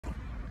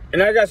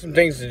And I got some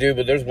things to do,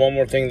 but there's one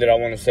more thing that I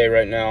want to say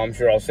right now. I'm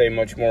sure I'll say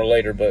much more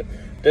later, but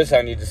this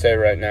I need to say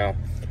right now.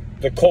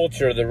 The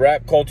culture, the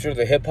rap culture,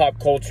 the hip-hop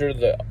culture,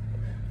 the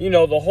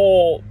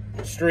whole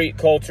street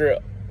culture,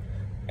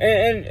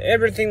 and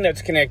everything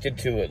that's connected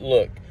to it.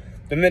 Look,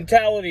 the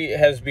mentality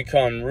has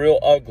become real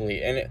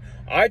ugly, and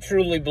I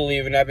truly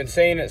believe, and I've been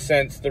saying it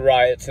since the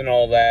riots and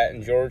all that,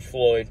 and George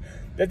Floyd,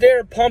 that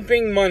they're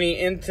pumping money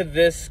into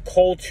this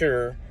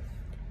culture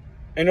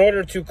in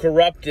order to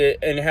corrupt it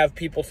and have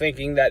people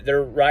thinking that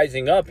they're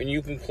rising up. And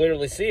you can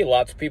clearly see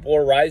lots of people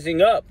are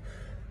rising up.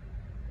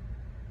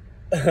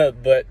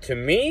 But to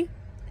me,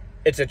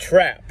 it's a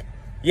trap.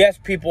 Yes,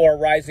 people are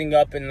rising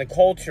up in the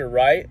culture,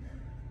 right?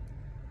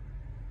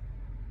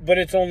 But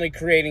it's only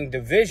creating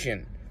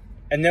division.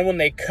 And then when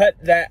they cut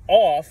that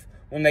off,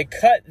 when they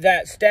cut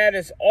that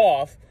status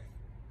off,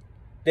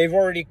 they've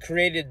already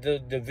created the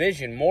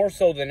division more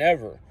so than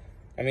ever.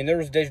 I mean, there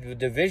was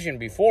division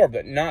before,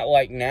 but not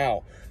like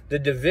now. The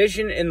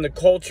division in the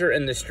culture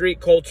and the street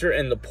culture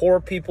and the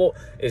poor people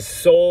is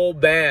so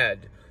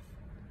bad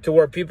to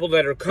where people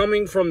that are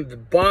coming from the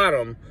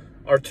bottom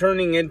are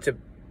turning into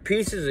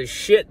pieces of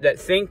shit that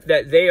think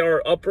that they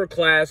are upper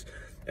class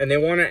and they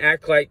want to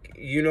act like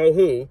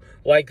you-know-who,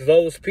 like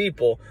those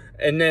people.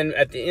 And then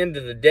at the end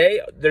of the day,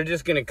 they're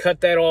just going to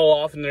cut that all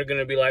off and they're going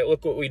to be like,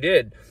 look what we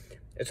did.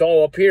 It's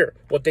all up here.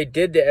 What they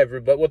did to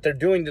everybody, what they're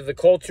doing to the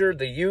culture,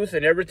 the youth,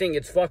 and everything,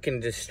 it's fucking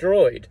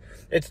destroyed.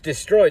 It's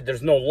destroyed.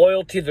 There's no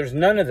loyalty. There's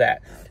none of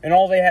that. And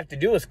all they have to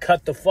do is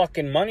cut the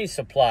fucking money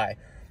supply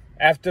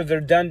after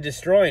they're done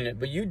destroying it.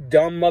 But you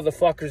dumb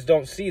motherfuckers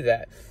don't see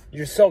that.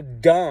 You're so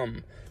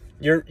dumb.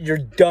 You're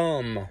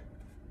dumb.